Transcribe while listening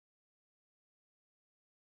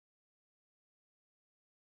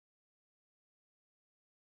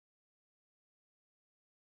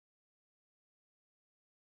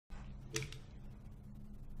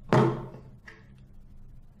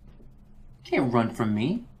Can't run from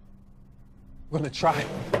me. I'm gonna try.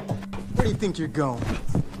 Where do you think you're going?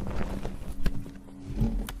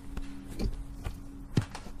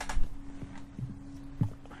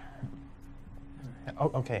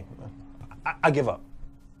 Oh, okay. I give up.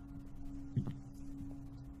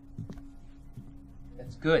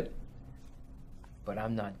 That's good. But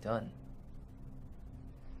I'm not done.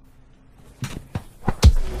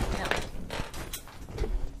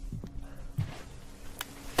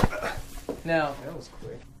 Now, that was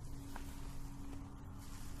quick.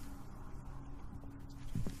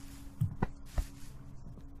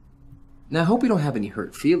 Now, I hope you don't have any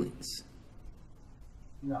hurt feelings.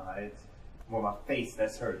 No, it's more my face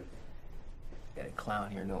that's hurting. Got a clown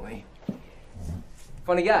here, no way.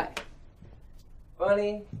 Funny guy.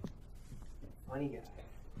 Funny guy.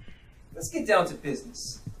 Let's get down to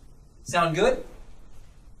business. Sound good?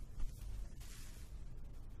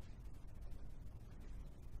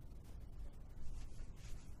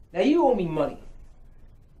 Now you owe me money.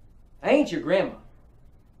 I ain't your grandma.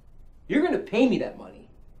 You're gonna pay me that money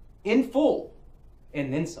in full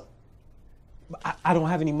and then some. But I don't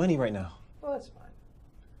have any money right now. Well, that's fine.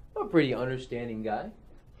 I'm a pretty understanding guy.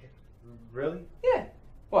 Really? Yeah.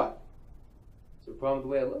 What? Is there a problem with the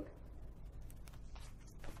way I look?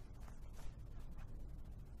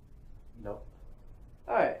 No.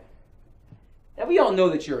 Alright. Now we all know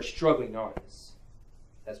that you're a struggling artist.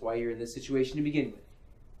 That's why you're in this situation to begin with.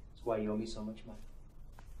 That's why you owe me so much money.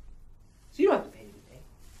 So you don't have to pay me today.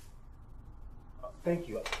 Thank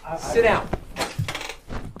you. Sit down.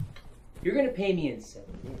 You're going to pay me in 7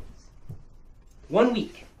 days. 1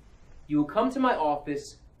 week. You will come to my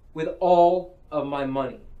office with all of my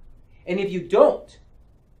money. And if you don't,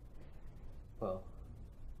 well,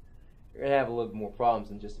 you're going to have a little more problems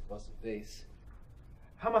than just a busted face.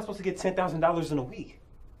 How am I supposed to get $10,000 in a week?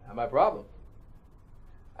 Not my problem.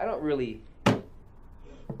 I don't really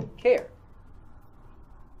care.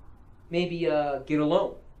 Maybe get a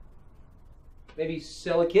loan. Maybe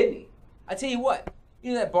sell a kidney. I tell you what,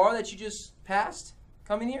 you know that bar that you just passed?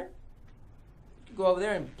 Come in here. You can go over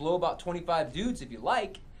there and blow about 25 dudes if you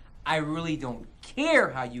like. I really don't care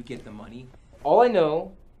how you get the money. All I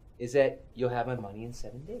know is that you'll have my money in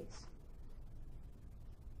 7 days.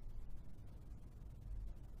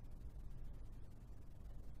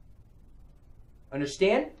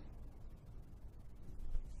 Understand?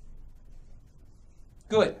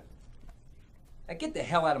 Good. Now get the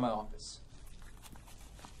hell out of my office.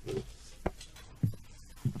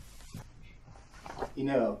 You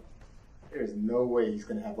know, there's no way he's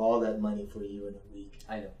gonna have all that money for you in a week.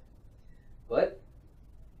 I know. But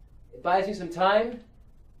it buys me some time to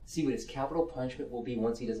see what his capital punishment will be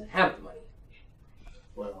once he doesn't have the money.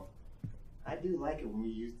 Well, I do like it when we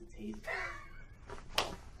use the taser.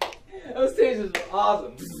 Those tasers are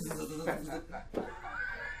awesome.